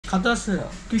খাতা আছে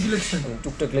কি কি লিখছেন?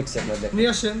 টুকটাক লিখছি আপনারা দেখেন। নিয়ে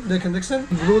আসেন দেখেন, দেখছেন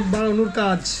গ্রোথ বাড়ানোর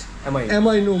কাজ,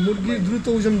 অ্যামাইনো, মুরগির দ্রুত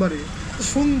ওজন বাড়ে।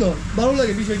 সুন্দর, ভালো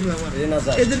লাগে বিষয়গুলো আমার।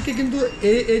 এদেরকে কিন্তু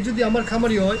এই যদি আমার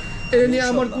খামারি হয় এ নিয়ে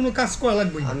আমার কোনো কাজ করা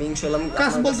লাগবে না। আমি ইনশাআল্লাহ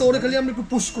কাজ বলতে ওরা খালি আমরা একটু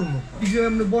পুশ করবো। এই যে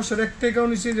আপনি বসার একটাই কারণ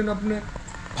হচ্ছে যেন আপনি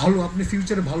ভালো, আপনি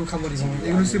ফিউচারে ভালো খামারি হবেন।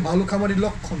 এগুলো হচ্ছে ভালো খামারির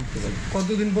লক্ষণ।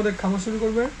 কতদিন পরে খামার শুরু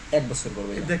করবে? 1 বছর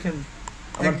করবে। দেখেন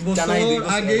 1 বছর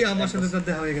আগেই আমার সাথে তার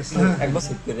দেখা হয়ে গেছে। 1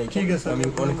 বছর করে ঠিক আছে, আমি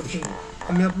অনেক খুশি।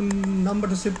 আমি আপনার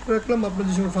নাম্বারটা সেভ করে রাখলাম। আপনি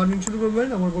যে সময় ফার্মিং শুরু করবেন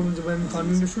আমার বলবেন যে ভাই আমি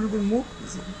ফার্মিংটা শুরু করবো,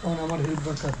 তখন আমার হেল্প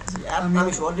দরকার।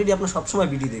 আমি অলরেডি আপনার সবসময়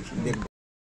ভিডিও দেখব।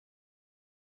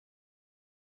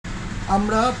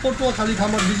 আমরা পটুয়াখালী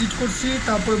খামার ভিজিট করছি,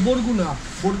 তারপরে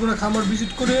বরগুনা খামার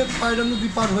ভিজিট করে পায়রা নদী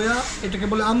পার হইয়া এটাকে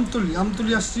বলে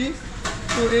আমতলি আসছি।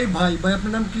 তো এই ভাই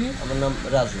আপনার নাম কি? আমার নাম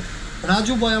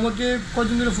রাজু ভাই। আমাকে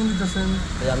কয়দিন ধরে ফোন দিতেছেন?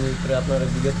 আমি আপনার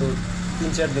বিগত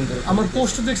 3-4 দিন ধরে আমার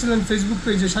পোস্ট দেখছিলেন ফেসবুক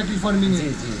পেজে শাকিল ফার্মিং এ।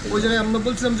 ওই জায়গায় আমরা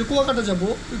বলছিলাম যে কুয়াকাটা যাবো,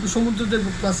 একটু সমুদ্র দেখবো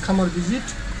প্লাস খামার ভিজিট।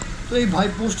 তো এই ভাই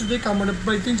পোস্ট দেখে আমার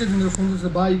প্রায় 3-4 দিন ধরে ফোন দিচ্ছে,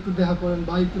 ভাই একটু দেখা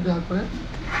করেন।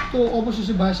 তো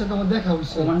অবশেষে ভাইয়ের সাথে আমার দেখা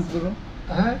হয়েছে।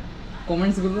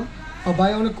 কমেন্টসগুলো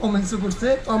ভাই অনেক কমেন্টসও করছে।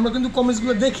 তো আমরা কিন্তু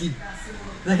কমেন্টসগুলো দেখি।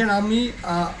 দেখেন আমি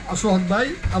সোহাগ ভাই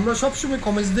আমরা সবসময়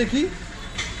কমেন্টস দেখি।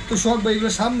 তো সোহাগ ভাই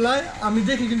এগুলো সামলায়, আমি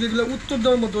দেখি কিন্তু এগুলো উত্তর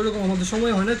দেওয়ার মতো ওরকম আমাদের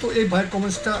সময় হয় না। তো এই ভাইয়ের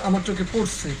কমেন্টসটা আমার চোখে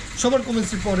পড়ছে। সবার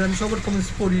কমেন্টসই পড়ে, আমি সবার কমেন্টস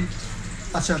পড়ি।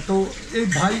 আচ্ছা, তো এই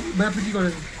ভাই আপনি কী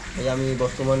করেন? আমি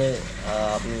বর্তমানে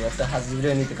আপনি একটা হাজি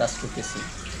বিরিয়ানিতে কাজ করতেছি।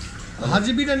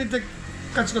 হাজি বিরিয়ানিতে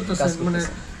কাজ করতেছেন মানে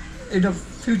এটা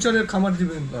ফিউচারের খামার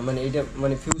দিবেন? মানে এটা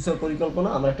মানে ফিউচার পরিকল্পনা।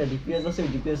 আমার একটা ডিপিএস আছে,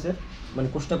 ডিপিএস এর মানে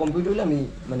কোর্সটা কমপ্লিট হলে আমি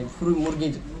মানে পুরো মুরগি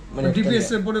মানে ডিপিএস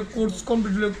এর পরে কোর্স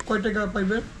কমপ্লিট হলে কয় টাকা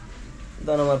পাইবেন?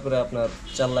 দাম আমার পরে আপনার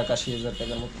 4,80,000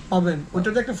 টাকার মতো পাবেন।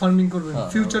 ওটাতে একটা ফার্মিং করবেন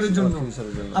ফিউচারের জন্য।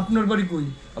 আপনার বাড়ি কই?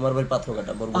 আমার বাড়ি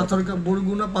পাথরঘাটা,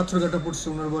 বরগুনা পাথরঘাটা পড়ছে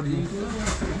ওনার বাড়ি।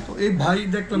 তো এই ভাই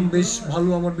দেখলাম বেশ ভালো,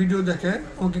 আমার ভিডিও দেখে।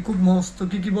 আমাকে খুব মস্ত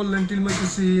কি বললেন,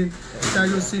 টিলমাইসিন,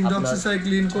 টাইলোসিন,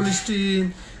 ডক্সিসাইক্লিন, কোলিস্টিন,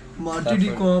 টিডি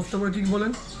কফ, তারপরে কি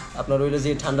বলেন আপনার হইলো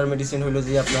যে ঠান্ডার মেডিসিন হইলো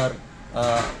যে আপনার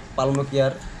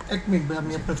পালমোকিয়ার। 1 মিনিট ভাই,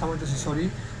 আমি আপনার থামাইতেছি, সরি।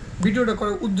 ভিডিওটা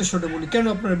করার উদ্দেশ্যটা বলি, কেন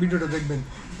আপনারা ভিডিওটা দেখবেন।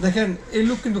 দেখেন এই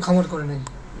লোক কিন্তু খামার করে নাই,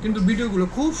 কিন্তু ভিডিওগুলো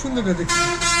খুব সুন্দর করে দেখছি।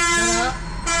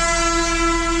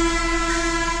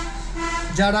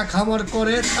 যারা খামার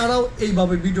করে তারাও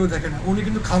এইভাবে ভিডিও দেখে না। উনি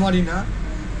কিন্তু খামারই না,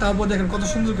 তারপর দেখেন কত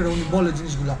সুন্দর করে উনি বলে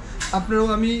জিনিসগুলা। আপনারাও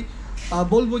আমি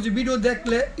বলবো যে ভিডিও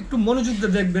দেখলে একটু মনোযোগ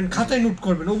দিয়ে দেখবেন, খাতায় নোট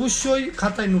করবেন, অবশ্যই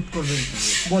খাতায় নোট করবেন।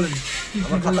 বলেন কি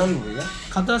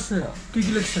খাতা আছে কি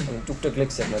কি লিখছেন? টুকটাক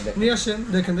লিখছি আপনারা দেখেন। নিয়ে আসেন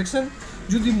দেখেন, দেখছেন।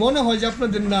 যদি মনে হয় যে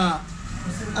আপনাদের না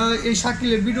এই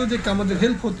শাকিলের ভিডিও দেখে আমাদের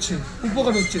হেল্প হচ্ছে,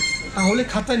 উপকার হচ্ছে, তাহলে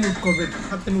খাতায় নোট করবেন।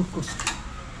 খাতায় নোট করছেন,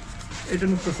 এটা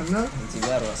নোট করছেন না? জি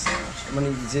আরো আছে মানে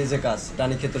যে কাজ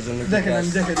রানী ক্ষেতের জন্য দেখেন,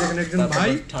 আমি দেখেন একজন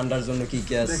ভাই ঠান্ডার জন্য কি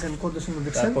কি আছে দেখেন, কত সুন্দর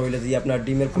দেখছেন। তারপর হইলে যে আপনার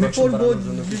ডিমের প্রোডাকশন বাড়ানোর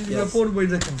জন্য কি কি আছে পড়বই।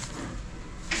 দেখেন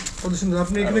কত সুন্দর।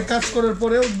 আপনি এখানে কাজ করার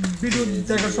পরেও ভিডিও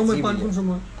দেখার সময় পান কোন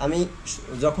সময়? আমি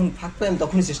যখন ফাঁক পাই আমি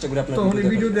তখনই চেষ্টা করি আপনার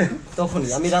ভিডিও দেখেন।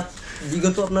 তখনই আমি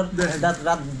বিগত আপনার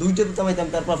রাত 2টাতে কামাইতাম,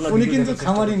 তারপর আপনার উনি কিন্তু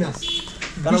খামারই না।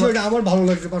 বিষয়টা আমার ভালো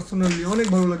লাগছে, পার্সোনালি অনেক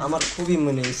ভালো লাগছে। আমার খুবই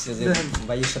মনে হচ্ছে যে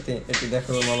ভাইয়ের সাথে একটু দেখা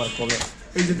হলো আমার কবে।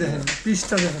 এই যে দেখেন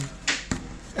পিসটা দেখেন,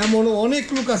 এমনও অনেক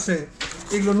লোক আছে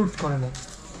এগুলো নোট করে না।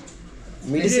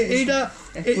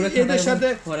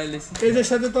 এদের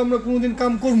সাথে তো আমরা কোনোদিন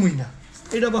কাম করবই না,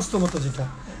 এটা বাস্তবতা। যেটা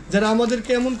যারা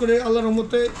আমাদেরকে এমন করে আল্লাহর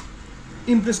রহমতে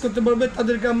ইমপ্রেস করতে পারবে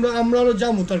তাদেরকে আমরা আরো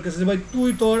যাবো তার কাছে, ভাই তুই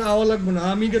তোর আওয়া লাগবে না,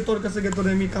 আমি তোর কাছে তোর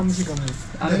আমি কাম শিখাবো।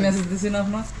 আমি মেসেজ দিছি না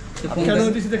আপনার কেন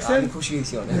দিছি দেখছেন? খুশি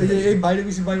হয়েছি অনেক। এই বাইরে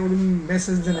গেছি ভাই, ওর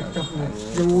মেসেজ দেন একটা আপনি,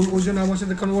 যে ওই জন্য আমার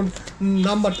সাথে, কারণ ওর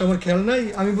নাম্বারটা আমার খেয়াল নাই।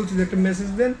 আমি বলছি যে একটা মেসেজ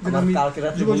দেন, যেন আমি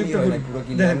যোগাযোগটা করি।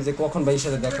 আমি যে কখন ভাইয়ের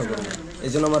সাথে দেখা করবো,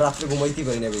 এই জন্য আমার রাত্রে ঘুমাইতেই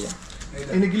পারি না ভাইয়া।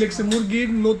 এনে কি লিখছে, মুরগির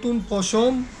নতুন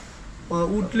পশম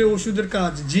উঠলে ওষুধের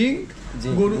কাজ, জিঙ্ক,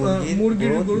 গরু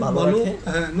মুরগির ভালো,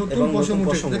 হ্যাঁ নতুন পশম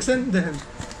উঠে। দেখছেন দেখেন,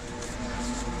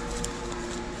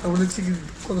 তারপর দেখছি কি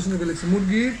কত সুন্দর লিখছে,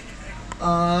 মুরগির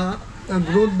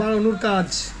গ্রোথ বাড়ানোর কাজ,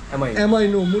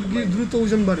 অ্যামাইনো, মুরগির দ্রুত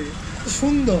ওজন বাড়ে।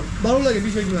 সুন্দর, ভালো লাগে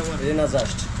বিষয়গুলো আমার। রেনা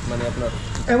জাস্ট মানে আপনার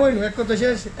অ্যামাইনো, এক কথা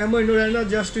শেষ। অ্যামাইনো রেনা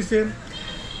জাস্টিসের,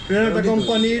 রেনাটা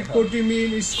কোম্পানির, প্রোটিমিন,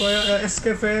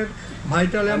 এসকেফের,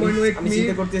 ভাইটাল অ্যামাইনো। আমি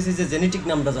চিন্তা করতেছি যে জেনেটিক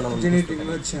নামটা জানাবো। জেনেটিক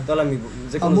আচ্ছা, তাহলে আমি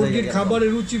যে কোন মুরগির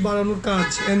খাবারের রুচি বাড়ানোর কাজ,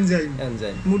 এনজাইম।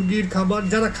 মুরগির খাবার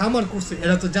যারা খামার করছে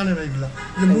এরা তো জানে না এগুলা,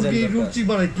 যে মুরগির রুচি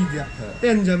বাড়ায় কি দিয়া।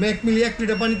 এনজাইম 1 মিলি 1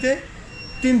 লিটার পানিতে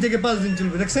 3 থেকে 5 দিন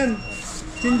চলবে। দেখছেন,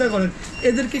 চিন্তা করেন।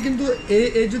 এদেরকে কিন্তু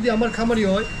এই যদি আমার খামারি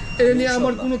হয় এ নিয়ে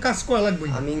আমার কোনো কাজ করা লাগবে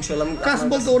না। আমি ইনশাআল্লাহ কাজ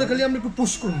বলতে ওরা খালি আমরা একটু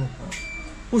পুশ করবো।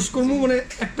 পুষ্কর্ম মানে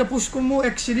একটা পুষ্কর্ম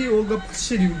 1 সিঁড়ি ও 5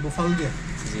 সিঁড়ি উঠবো ফাল দিয়ে।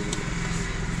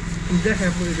 দেখাই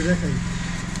আপনাদেরকে দেখাই।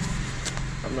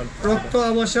 আপনার রক্ত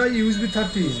আমাশা ইউএসবি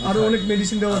 30 আরো অনেক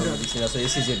মেডিসিন দেওয়া যায়। মেডিসিন আছে,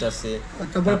 এসিজেট আছে,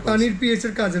 তারপর পানির পিএইচ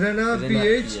এর কাজ রেনা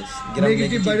পিএইচ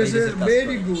নেগেটিভ ভাইরাসের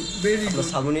ভেরি গুড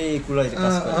সাবুনে কুলাই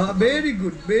কাজ করে।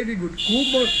 ভেরি গুড খুব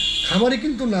খামারে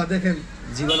কিন্তু না দেখেন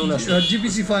জীবাণু না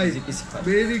জিপিসি 5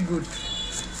 ভেরি গুড।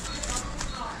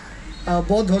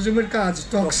 বদ হজমের কাজ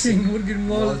টক্সিন মুরগির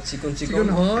মল চিকন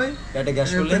হয় পেটে গ্যাস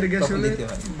হলে তখন দিতে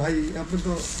হয়। ভাই আপনি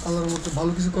তো আল্লাহর মতো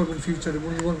ভালো কিছু করবেন ফিউচারে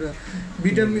বন্ধুরা।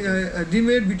 ভিটামিন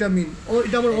ডিমের ভিটামিন ও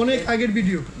এটা আমার অনেক আগের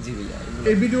ভিডিও। জি ভাইয়া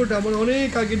এই ভিডিওটা আমার অনেক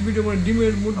আগের ভিডিও মানে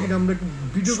ডিমের মুরগির আমরা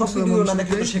ভিডিও করছিলাম। না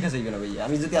দেখলে তো শেখা যাবে না ভাইয়া।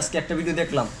 আমি যদি আজকে একটা ভিডিও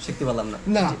দেখলাম শিখতে পারলাম না।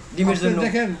 না ডিমের জন্য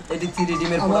দেখেন 83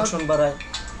 ডিমের প্রোডাকশন বাড়ায়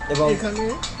এবং এখানে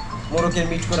মোরকের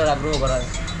মিট করার আগ্রহ বাড়ায়।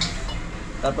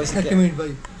 তারপর একটা মিনিট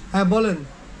ভাই, হ্যাঁ বলেন।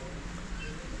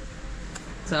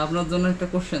 আপনার জন্য একটা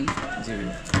কোশ্চেন। জি ভাই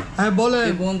হ্যাঁ বলেন।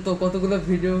 এবং তো কতগুলো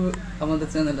ভিডিও আমাদের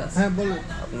চ্যানেলে আছে? হ্যাঁ বলেন।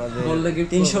 আপনাদের বললে কি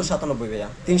 397 ভাইয়া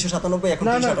 397 এখন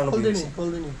 398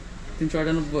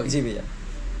 398 জি ভাইয়া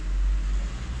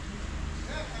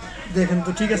দেখেন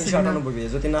তো ঠিক আছে 398 ভাইয়া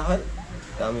যদি না হয়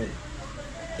তা আমি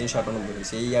 398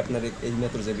 হইছে এই আপনার এই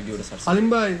মাত্র যে ভিডিওটা ছাড়ছি। আলিম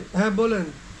ভাই হ্যাঁ বলেন।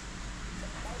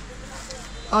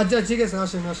 আচ্ছা ঠিক আছে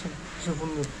আসেন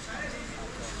ফোন করুন।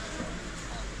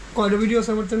 কয়টা ভিডিও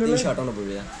আছে আমার চ্যানেলে? 398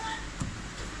 ভাইয়া।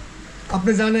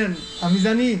 আপনি জানেন আমি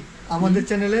জানি আমাদের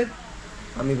চ্যানেলে।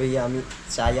 আমি ভাইয়া আমি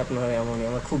চাই আপনার এমন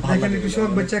আমার খুব ভালো দেখেন লাগে। একটু সব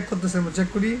চেক করতেছে, আমরা চেক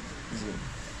করি। জি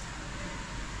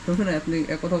ওখানে আপনি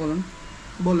এক কথা বলেন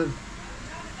বলেন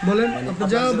মানে আপনি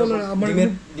যা বলেন। আমার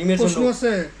ডিমের প্রশ্ন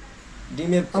আছে।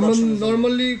 ডিমের আমরা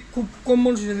নরমালি খুব কম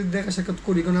মানুষের সাথে দেখা সাক্ষাৎ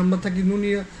করি কারণ আমরা থাকি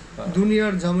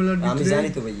দুনিয়ার ঝামেলার আমি ভিতরে। জানি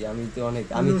তো ভাইয়া আমি তো অনেক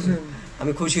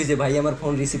আমি খুশি হয়েছি ভাই আমার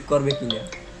ফোন রিসিভ করবে কিনা।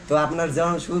 তো আপনার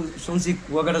যখন শুনছি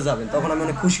কুয়াকাটা যাবেন তখন আমি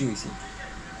অনেক খুশি হয়েছি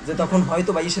যে তখন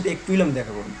হয়তো ভাইয়ের সাথে একটু ইলাম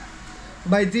দেখা করুন।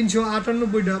 ভাই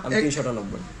 398টা আমি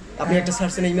 398 আপনি একটা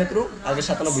ছাড়ছেন এই মাত্র, আগে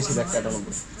 97 ছিল একটা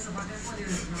 98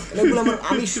 এগুলো আমার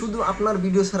আমি শুধু আপনার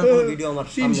ভিডিও ছাড়া কোনো ভিডিও আমার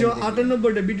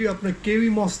 398টা ভিডিও আপনার কেউই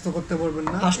মস্ত করতে পারবেন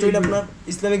না। ফার্স্ট হইল আপনার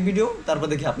ইসলামিক ভিডিও, তারপর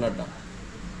দেখি আপনারটা।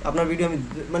 আপনার ভিডিও আমি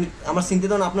মানে আমার চিন্তা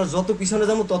দেন আপনার যত পিছনে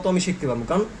যাবো তত আমি শিখতে পারবো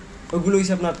কারণ ওইগুলো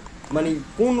হচ্ছে আপনার মানে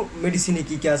কোন মেডিসিনে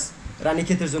কী কাজ,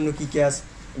 রানীক্ষেতের জন্য কী কাজ,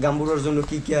 গাম্বুরার জন্য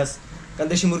কী কাজ, কারণ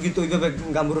দেশি মুরগির তো ওইভাবে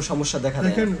গাম্বুরার সমস্যা দেখা দেয়।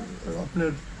 দেখেন আপনার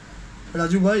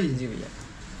রাজু ভাই, জি ভাইয়া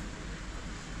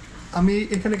আমি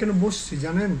এখানে কেন বসছি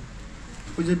জানেন?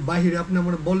 ওই যে বাহিরে আপনি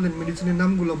আমার বললেন মেডিসিনের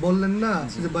নামগুলো বললেন না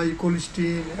যে ভাই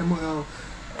কোলিস্টিন,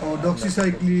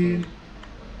 ডক্সিসাইক্লিন,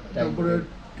 তারপরে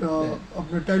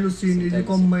আপনার টাইলোসিন, এই যে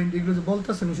কম্বাইন্ড এগুলো যে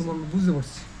বলতেছেন ওই সময় আমি বুঝতে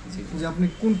পারছি যে আপনি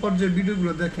কোন পর্যায়ের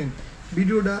ভিডিওগুলো দেখেন।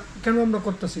 ভিডিওটা কেন আমরা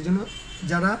করতেছি যেন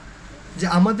যারা যে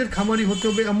আমাদের খামারি হতে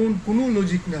হবে এমন কোনো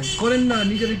লজিক নাই। করেন না,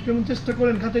 নিজের একটু এমন চেষ্টা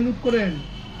করেন, খাতায় নোট করেন,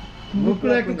 নোট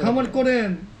করে একটু খামার করেন,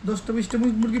 10টা-20টা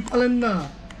মুরগি পালেন না,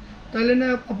 তাইলে না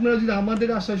আপনারা যদি আমাদের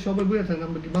আশায় সবাই বলে থাকেন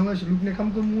আমরা কি বাংলাদেশের লোক নিয়ে কাম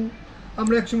করবো,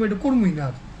 আমরা একসময় এটা করবোই না।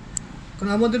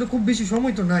 কারণ আমাদেরও খুব বেশি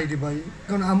সময় তো নাই রে ভাই,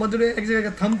 কারণ আমাদেরও এক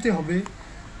জায়গায় থামতে হবে,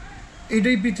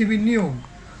 এটাই পৃথিবীর নিয়ম।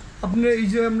 আপনি এই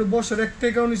যে আমরা বসার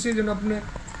একটাই কারণ হচ্ছে যেন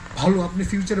আপনি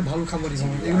ফিউচারে ভালো খামারি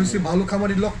হন, এগুলো হচ্ছে ভালো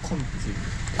খামারির লক্ষণ।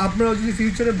 আপনারা যদি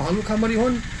ফিউচারে ভালো খামারি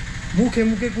হন,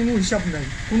 মুখে কোনো হিসাব নাই,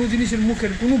 কোনো জিনিসের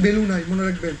মুখের কোনো ভ্যালু নাই, মনে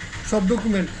রাখবেন। সব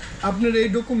ডকুমেন্ট আপনার এই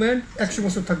ডকুমেন্ট 100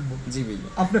 বছর থাকবো, জি ভাইয়া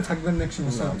আপনি থাকবেন না 100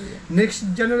 বছর। নেক্সট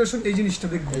জেনারেশন এই জিনিসটা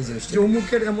দেখবে যে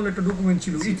অমুকের এমন একটা ডকুমেন্ট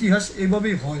ছিল। ইতিহাস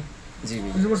এইভাবেই হয়, জি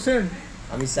ভাইয়া বুঝতে পারছেন?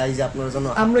 আমি চাই যে আপনার জন্য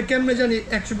আমরা কেমনে জানি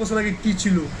 100 বছর আগে কি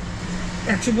ছিল?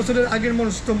 100 বছরের আগের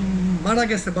মানুষ তো মারা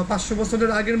গেছে, বা 500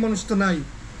 বছরের আগের মানুষ তো নাই,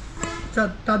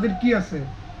 তাদের কি আছে?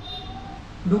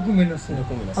 ডকুমেন্ট আছে।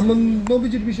 আমরা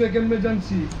নবীজির বিষয়ে কেমনে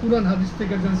জানছি? কুরআন হাদিস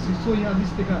থেকে জানছি, সহিহ হাদিস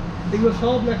থেকে, এগুলো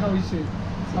সব লেখা হয়েছে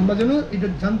আমরা যেন এটা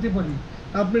জানতে পারি।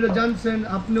 আপনারা জানছেন,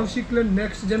 আপনিও শিখলেন,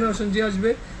 নেক্সট জেনারেশন যে আসবে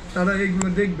তারা এইগুলো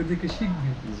দেখবে, দেখে শিখবে।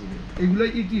 এগুলো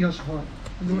ইতিহাস হয়,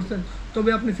 বুঝতে পারছেন? তবে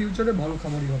আপনি ফিউচারে ভালো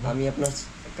খামারি হবেন। আমি আপনার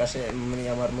কাছে মানে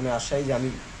আমার মনে আশাই যে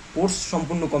আমি কোর্স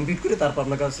সম্পূর্ণ কমপ্লিট করে তারপর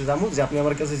আপনার কাছে যাবো, যে আপনি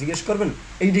আমার কাছে জিজ্ঞেস করবেন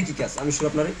এইটা কি কাজ, আমি শুধু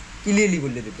আপনার ক্লিয়ারলি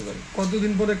বলে দিতে পারি।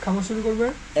 কতদিন পরে খামার শুরু করবে?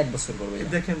 1 বছর করবে।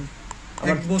 দেখেন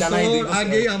 1 বছর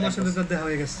আগেই আমার সাথে তার দেখা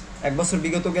হয়ে গেছে। 1 বছর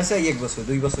বিগত গেছে, 1 বছর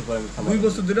 2 বছর পরে আমি খামার 2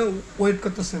 বছর ধরে ওয়েট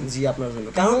করতেছেন। জি আপনার জন্য,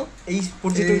 কারণ এই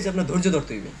পর্যায়ে হচ্ছে আপনার ধৈর্য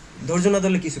ধরতে হইবে, ধৈর্য না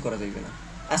ধরলে কিছু করা যাবে না।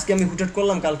 আজকে আমি হুটহাট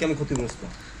করলাম, কালকে আমি ক্ষতিগ্রস্ত।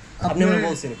 আপনি আমার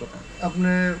বলছেন কথা, আপনি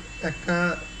একটা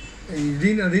এই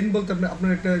ঋণ বলতে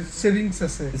আপনার একটা সেভিংস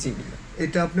আছে, জি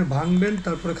এটা আপনি ভাঙবেন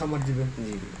তারপরে খামার দিবেন।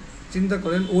 জি চিন্তা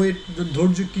করেন, ওয়েট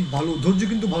ধৈর্য কি ভালো, ধৈর্য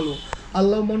কিন্তু ভালো।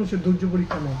 আল্লাহ মানুষের ধৈর্য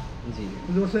পরীক্ষা নেয়, জি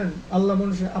বুঝতে পারছেন? আল্লাহ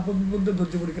মানুষের আপদ বিপদে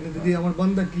ধৈর্য পরীক্ষা নেয়। যদি আমার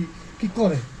বান্দা কি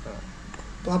করে,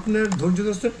 তো আপনার ধৈর্য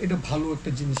ধরছেন, এটা ভালো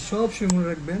একটা জিনিস, সব সময় মনে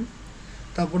রাখবেন।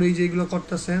 তারপরে এই যে এগুলো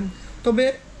করতেছেন, তবে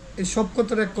এই সব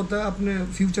কথার এক কথা, আপনি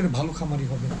ফিউচারে ভালো খামারি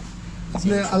হবেন।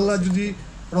 আপনি আল্লাহ যদি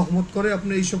রহমত করে,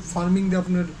 আপনি এইসব ফার্মিং দিয়ে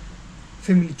আপনার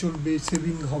ফ্যামিলি চলবে,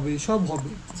 সেভিং হবে, সব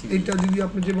হবে। এটা যদি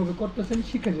আপনি যেভাবে করতেছেন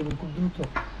শিখে যাবেন খুব দ্রুত,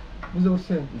 বুঝতে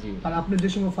পারছেন? আর আপনি যে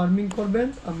সময় ফার্মিং করবেন,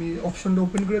 আমি অপশনটা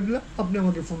ওপেন করে দিলাম, আপনি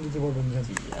আমাকে ফোন দিতে পারবেন।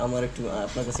 আমার একটু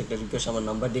আপনার কাছে একটা রিকোয়েস্ট, আমার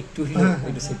নাম্বারটা একটু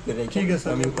সেভ করে রাখেন। ঠিক আছে,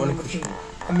 আমি অনেক খুশি।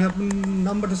 আমি আপনার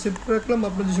নাম্বারটা সেভ করে রাখলাম।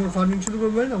 আপনি যে সময় ফার্মিং শুরু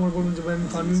করবেন, আমার বলবেন যে ভাই আমি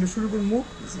ফার্মিংটা শুরু করবো,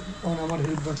 তখন আমার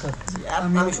হেল্প দরকার।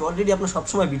 আমি অলরেডি আপনার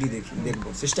সবসময় ভিডিও দেখবো,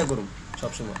 চেষ্টা করুন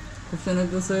সবসময়। কোশ্চেন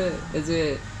হচ্ছে এই যে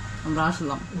আমরা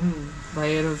আসলাম,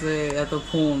 ভাইয়ের হচ্ছে এত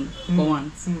ফোন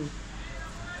কমেন্টস,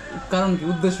 কারণ কি,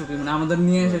 উদ্দেশ্য কি, মানে আমাদের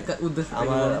নিয়ে এসে উদ্দেশ্য?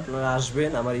 আপনারা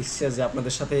আসবেন, আমার ইচ্ছা যে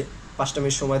আপনাদের সাথে 5টা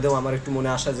মিনিট সময় দেবো। আমার একটু মনে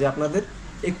আসা যে আপনাদের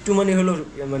একটু মানে হলো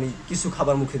মানে কিছু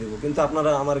খাবার মুখে দেবো, কিন্তু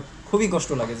আপনারা আমার খুবই কষ্ট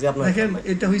লাগে যে আপনারা দেখেন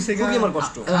এটা হইছে খুবই আমার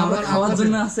কষ্ট। আমরা খাওয়ার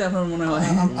জন্য আছে, আপনার মনে হয়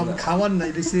আমরা খাবার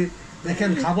নাই দিছে।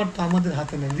 দেখেন খাবার তো আমাদের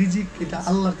হাতে নাই, রিজিক এটা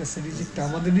আল্লাহর কাছে। রিজিকটা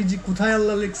আমাদের, রিজিক কোথায়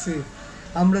আল্লাহ লিখছে।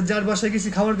 আমরা যার বাসায় গেছি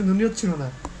খাবার কিন্তু নিয়ত ছিল না,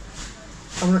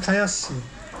 আমরা খাই আসছি।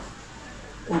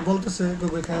 ও বলতেছে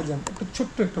ভাই খাইয়া যান, একটা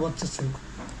ছোট্ট একটা বাচ্চা ছিল,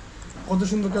 কত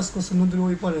সুন্দর কাজ করছে নদীর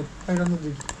ওই পারে, পায়রা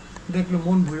নদীর, দেখলে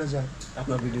মন ভরে যায়।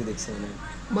 আপনার ভিডিও দেখছেন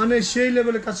মানে সেই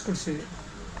লেভেলে কাজ করছে।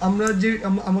 আমরা যে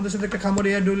আমাদের সাথে একটা খামারে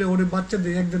অ্যাড হলে ওরে বাচ্চা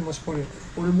দিয়ে 1-1.5 মাস পরে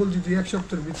ওরে বলছি তুই 1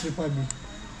 সপ্তাহের ভিতরে পাবি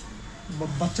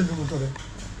বাচ্চাদের মতো,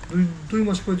 2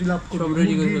 মাস পরে তুই লাভ করবি।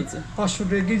 500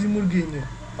 টাকা কেজি মুরগি এনে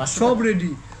সব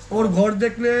রেডি, ওর ঘর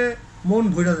দেখলে মন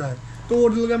ভরে যায়। তো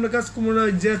ওর লোক আমরা কাজ করবো না,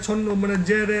 যে ছন্ন মানে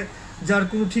যে যার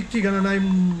কোনো ঠিক ঠিকানা নাই,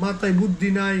 মাথায় বুদ্ধি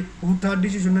নাই, হুটহাট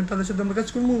ডিসিশন নেই, তাদের সাথে আমরা কাজ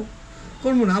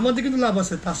করবো না। আমাদের কিন্তু লাভ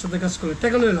আছে তার সাথে কাজ করে,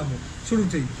 টাকা লয়ে এলাম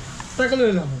শুরুতেই, টাকা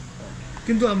লয়ে এলাম,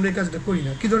 কিন্তু আমরা এই কাজটা করি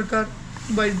না। কি দরকার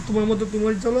ভাই, তোমার মতো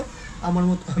তোমারই চলো, আমার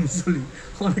মতো আমি চলি,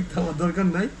 অনেক তো আমার দরকার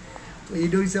নাই। তো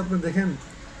এইটা হচ্ছে আপনার দেখেন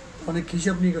অনেক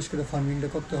হিসাব নিকাশ করে ফার্মিংটা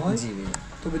করতে হয়।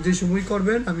 তবে যে সময়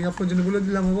করবেন আমি আপনার জন্য বলে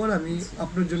দিলাম, আবার আমি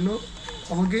আপনার জন্য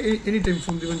আমাকে এনি টাইম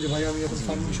ফোন দেবেন যে ভাই আমি এখন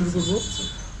ফার্মিং শুরু করবো,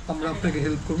 আমরা আপনাকে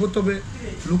হেল্প করবো। তবে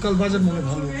লোকাল বাজার মনে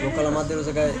ভালো, লোকাল আমাদের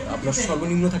জায়গায় আপনার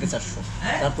সর্বনিম্ন থাকে 400,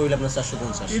 তারপর আপনার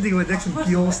 450। এইদিকে ভাই দেখছেন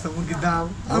কি অবস্থা মুরগির দাম।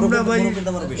 আমরা ভাই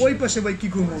ওই পাশে ভাই কি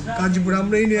করবো, গাজীপুর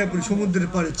আমরা এই নিয়ে করি, সমুদ্রের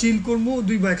পাড়ে চিল করবো,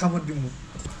 2 ভাই খামার দিব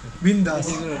বিন্দাস,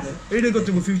 এইটাই করতে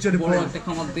হবে ফিউচারে।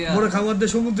 বড় খামার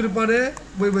দিয়ে সমুদ্রের পাড়ে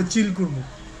ওই ভাই চিল করবো,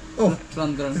 ও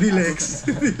রিল্যাক্স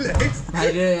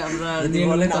ভাইরে আমরা নিয়ে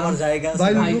আমার জায়গা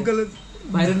ভাই লোকালে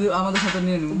ভাইরে আমাদের সাথে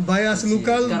নিয়ে নেব ভাই, আছে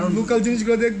লোকাল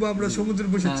জিনিসগুলো দেখবো, আমরা সমুদ্রে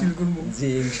বসে চিল করবো। জি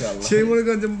ইনশাআল্লাহ। সেই মনে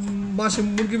করেন যে মাসে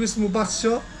মুরগি বেচবো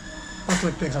 500-5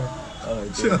 লাখ টাকা খারাপ।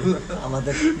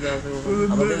 আমাদের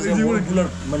যে মুরগিগুলোর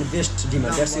মানে বেস্ট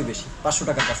ডিমান্ড এর চেয়ে বেশি, 500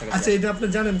 টাকার কাছাকাছি। আচ্ছা এটা আপনি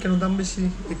জানেন কেন দাম বেশি?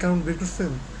 এই কারণ বের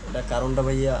করছেন? এটা কারণটা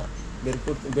ভাইয়া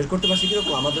বের করতে পারছি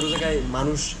কিরকম, আমাদের জায়গায়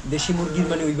মানুষ দেশি মুরগির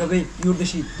মানে ওইভাবে পিওর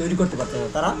দেশি তৈরি করতে পারছে না,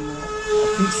 তারা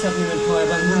ফিক্স সাপ্লিমেন্ট হয়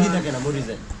এবং মুরগি থাকে না, মরে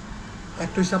যায়।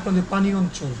 একটা হচ্ছে আপনাদের পানি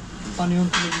অঞ্চলে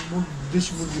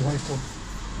দেশি মুরগি হয় কম,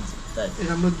 তাই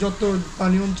আমরা যত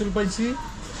পানি অঞ্চল পাইছি,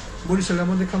 বরিশালে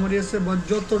আমাদের খামারি আছে, বা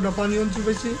যতটা পানি অঞ্চল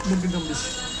পাইছি মুরগির দাম বেশি।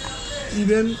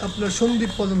 ইভেন আপনার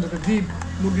সন্দ্বীপ পর্যন্ত দ্বীপ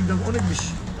মুরগির দাম অনেক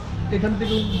বেশি, এখান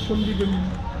থেকে সন্দ্বীপের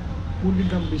মুরগির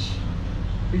দাম বেশি।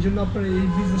 এই জন্য আপনার এই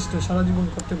বিজনেসটা সারা জীবন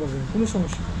করতে পারবেন, কোনো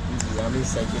সমস্যা নেই। আমি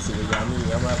চাইতেছি আমি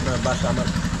আমার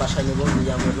বাসায় নেবো।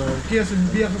 কি আছে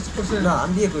বিয়ে করছে? না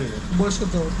আমি বিয়ে করি না। বয়স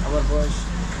কত? আমার বয়স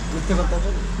মিথ্যে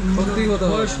কথা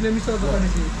বয়স নেই, মিথ্যে কথা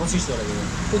নাকি? 25 চলে গেছে।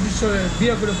 25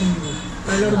 বিয়ে করে ফোন দিব,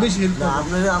 তাহলে আরো বেশি হেল্প করবে।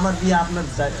 আপনার আমার বিয়ে আপনার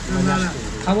না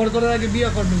খাবার করার আগে বিয়ে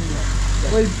করবেন না।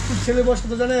 ওই ছেলে বয়স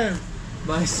কত জানেন?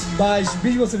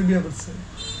 22-20 বছরে বিয়ে করছে,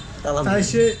 তাই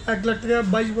সে 1 লাখ টাকা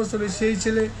 22 বছরে সেই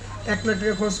ছেলে 1 লাখ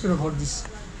টাকা খরচ করে ঘর দিচ্ছে।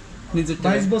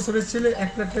 22 বছরের ছেলে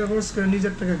 1 লাখ টাকা খরচ করে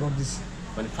নিজের টাকায় ঘর দিচ্ছে,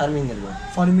 মানে ফার্মিং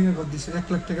এর ঘর দিচ্ছে। 1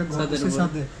 লাখ টাকা ঘর দিচ্ছে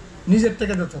সাথে নিজের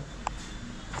টাকা দিতে।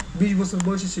 20 বছর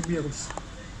বয়সে সে বিয়ে করছে।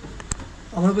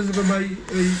 আমার কাছে ভাই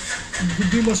এই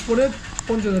 2 মাস পরে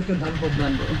 50,000 টাকা ধান পাবো।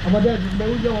 আমাদের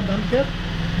আমার ধান খেত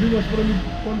 2 মাস পরে আমি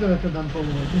 50,000 টাকা ধান পাবো,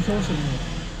 কোনো সমস্যা নেই।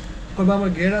 কবে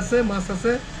আমার ঘের আছে, মাছ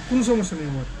আছে, কোনো সমস্যা নেই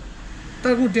আমার,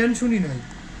 তার কোনো টেনশনই নাই।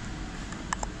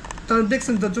 তার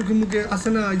দেখছেন তার চোখে মুখে আসে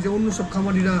না যে অন্য সব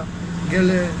খামারিরা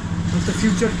গেলে তার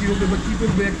ফিউচার কী হবে বা কী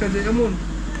করবে, একটা যে এমন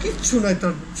কিচ্ছু নাই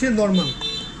তার, সে নর্মাল,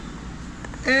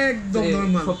 একদম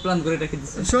নর্মাল, সব প্ল্যান করে রেখে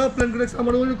দিচ্ছে, সব প্ল্যান করে।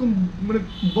 আমার ওইরকম মানে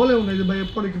বলেও নাই যে ভাই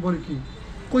পরে কি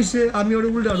কইছে, আমি ওর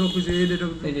উল্টা আরও কইছে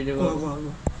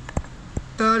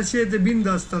তার সে যে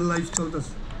বিন্দাস তার লাইফ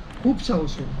চলতেছে, খুব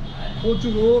সাহসী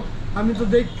প্রচুর। ও আমি তো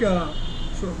দেখ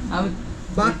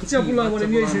বাচ্চা পুলো আমার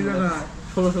নিয়ে সেই জায়গায়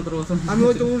 16-17 বছর, আমি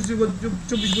হয়তো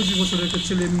 24-25 বছরের একটা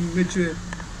ছেলে মেচুয়ে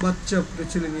বাচ্চা আপনার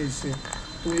ছেলে নিয়ে এসেছে,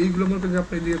 তো এইগুলো মনে করেন যে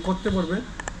আপনি দিয়ে করতে পারবেন।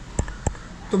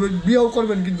 তবে বিয়েও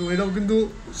করবেন, কিন্তু এটাও কিন্তু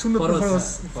সুন্নত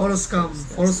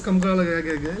ফরজ কাম করা লাগে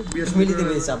আগে বিয়ে ফ্যামিলিতে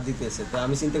বেশ চাপ দিতে এসে, তো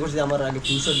আমি চিন্তা করছি যে আমার আগে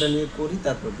ফিউচারটা নিয়ে করি,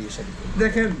 তারপর বিয়ে শাদী করি।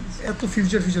 দেখেন এত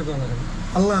ফিউচার করা লাগে না,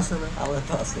 আল্লাহ আছে না, আল্লাহ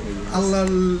তো আছে, আল্লাহ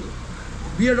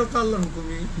বিয়েটা তো আল্লাহর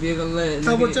হুকুমই, বিয়ে করলে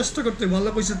তারপর চেষ্টা করতে হবে।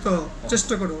 আল্লাহ কইছে তো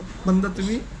চেষ্টা করো বান্দা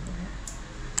তুমি,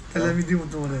 তাহলে আমি দিব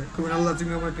তোমারে। তুমি আল্লাহ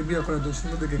তুমি আমাকে বিয়ে করে দাও,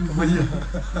 সুন্দর দেখে একটা মাইয়া,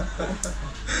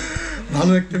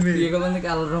 ভালো একটা মেয়ে। বিয়ে করলে নাকি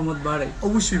আল্লাহর রহমত বাড়ে।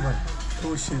 অবশ্যই ভাই,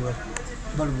 অবশ্যই ভাই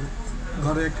বাড়বে,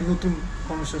 ঘরে একটা নতুন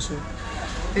মানুষ আসে।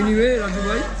 এনিওয়ে রাজু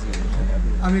ভাই,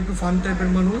 আমি একটু ফান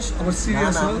টাইপের মানুষ, আবার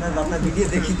সিরিয়াস আপনার ভিডিও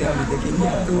দেখিতে আমি দেখি,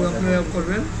 তো আপনারা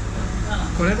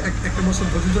করেন একটা বছর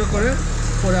ধৈর্য ধরে করেন,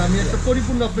 পরে আমি একটা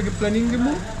পরিপূর্ণ আপনাকে প্ল্যানিং দিব।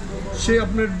 সে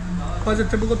আপনার বাজার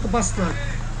থেকে কত 5 লাখ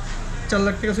 4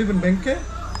 লাখ টাকা থাকবেন ব্যাংকে,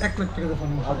 1 লাখ টাকা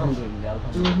দেখানো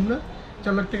না,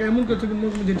 4 লাখ টাকা এমন করে থাকবেন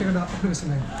যে টাকাটা আপনার কাছে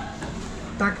নেয়।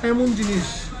 টাকা এমন জিনিস,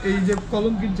 এই যে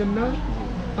কলম কিনছেন না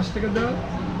 5 টাকা দেওয়া,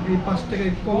 এই 5 টাকা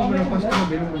এই কলমের 5 টাকা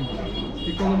বেরো নেই,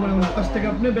 এই কলমের 5 টাকা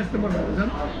আপনি বেচতে পারবেন, জান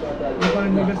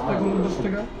পারেন না বেচতে কলম 10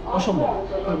 টাকা অসম্ভব।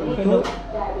 তো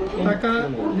টাকা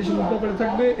যে সময় পকেটে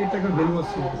থাকবে এই টাকার ভ্যালু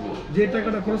আছে, যে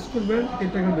টাকাটা খরচ করবেন এই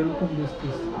টাকার ভ্যালু কম বেশি।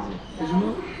 এই জন্য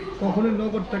কখনোই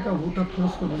নগদ টাকা হুটহাট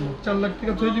খরচ করবেন না। 4 লাখ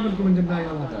টাকা থয়ে দিবেন, করবেন যে নাই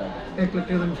আমার 1 লাখ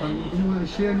টাকা আমি ফার্মিং কিন্তু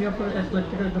সে নিয়ে আপনার 1 লাখ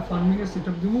টাকার একটা ফার্মিংয়ের সেট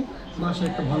আপ দেবো, মাসে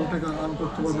একটা ভালো টাকা আর্ন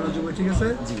করতে পারবেন রাজু ভাই, ঠিক আছে?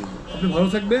 আপনি ভালো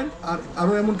থাকবেন, আর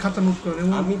আরও এমন খাতা নোট করেন,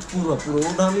 এমন আমি পুরো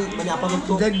ওটা আমি মানে আপাতত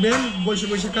দেখবেন, বসে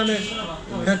বসে কানে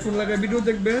হেডফোন লাগায় ভিডিও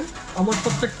দেখবেন, আমার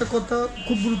প্রত্যেকটা কথা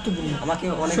খুব গুরুত্বপূর্ণ। আমাকে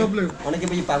সব অনেকে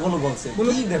বেশি পাগলও বলছে,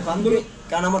 কি দেখো আমি,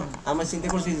 কারণ আমার চিন্তা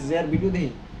করছি যে আর ভিডিও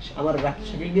দেখি আমার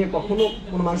শাকিল দিয়ে কখনো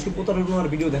কোনো মানুষকে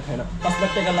প্রতারণার ভিডিও দেখায় না, 5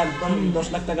 লাখ টাকা লাভ 10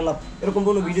 লাখ টাকা লাভ এরকম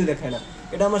কোনো ভিডিও দেখায় না।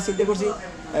 এটা আমার চিন্তা করছি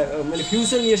মানে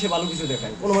ফিউচার নিয়ে সে ভালো কিছু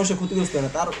দেখায়, কোনো মানুষের ক্ষতিগ্রস্ত হয়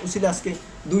না। তার উচিত আজকে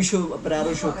 200 প্রায়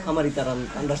 250 খামারি তারা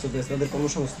আন্ডারস্টুড আছে, তাদের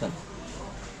কর্মসংস্থান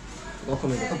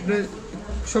কখনো আপনি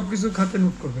সব কিছু খাতে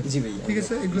নোট করবেন। জি ভাই, ঠিক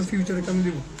আছে, এগুলো ফিউচারে কামে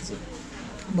দিব। জি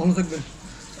ভালো থাকবেন,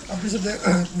 আপনার সাথে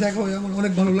দেখা হয়ে আমার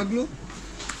অনেক ভালো লাগলো।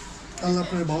 আল্লাহ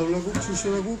আপনার ভালো লাগুক, সুস্থ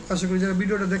রাখুক। আশা করি যারা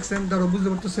ভিডিওটা দেখছেন তারা বুঝতে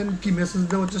পারতেছেন কি মেসেজ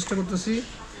দেওয়ার চেষ্টা করতেছি।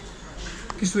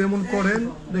 কিছু এমন করেন,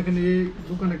 দেখেন এই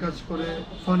দোকানে কাজ করে,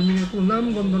 ফার্মিংয়ের কোনো নাম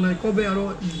গন্ধ নাই, কবে আরও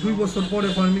 2 বছর পরে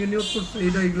ফার্মিংয়ে নিয়োগ করছে,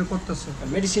 এগুলো করতেছে।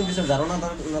 মেডিসিন বিষয়ে ধারণা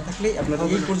না থাকলে আপনার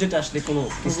এই পর্যায়ে আসলে কোনো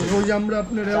ওই যে আমরা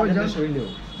আপনার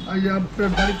আপনার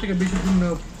বাড়ি থেকে বেশি দূর না,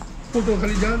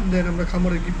 পটুয়াখালী যান, দেন আমরা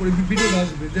খামারে কি ভিডিও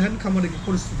আসবে, দেখেন খামারে কি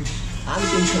পরিস্থিতি। আমি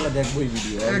তো ইনশাআল্লাহ দেখবো এই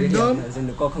ভিডিও একদম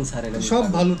কখন ছাড়ে না, সব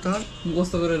ভালো, তার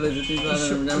গোস্ত করে রয়েছে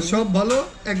সব ভালো,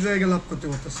 এক জায়গায় লাভ করতে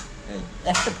পারতেছে,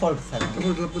 একটা ফল্ট থাকে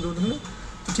লাভ করতে পারতেছে না।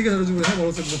 তো ঠিক আছে রাজু ভাই, হ্যাঁ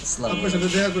ভালো থাকবেন, আপনার সাথে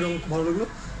দেখা করে আমার খুব ভালো লাগলো।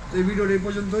 তো এই ভিডিওটা এই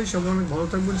পর্যন্তই, সবাই অনেক ভালো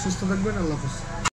থাকবেন, সুস্থ থাকবেন, আল্লাহ হাফেজ।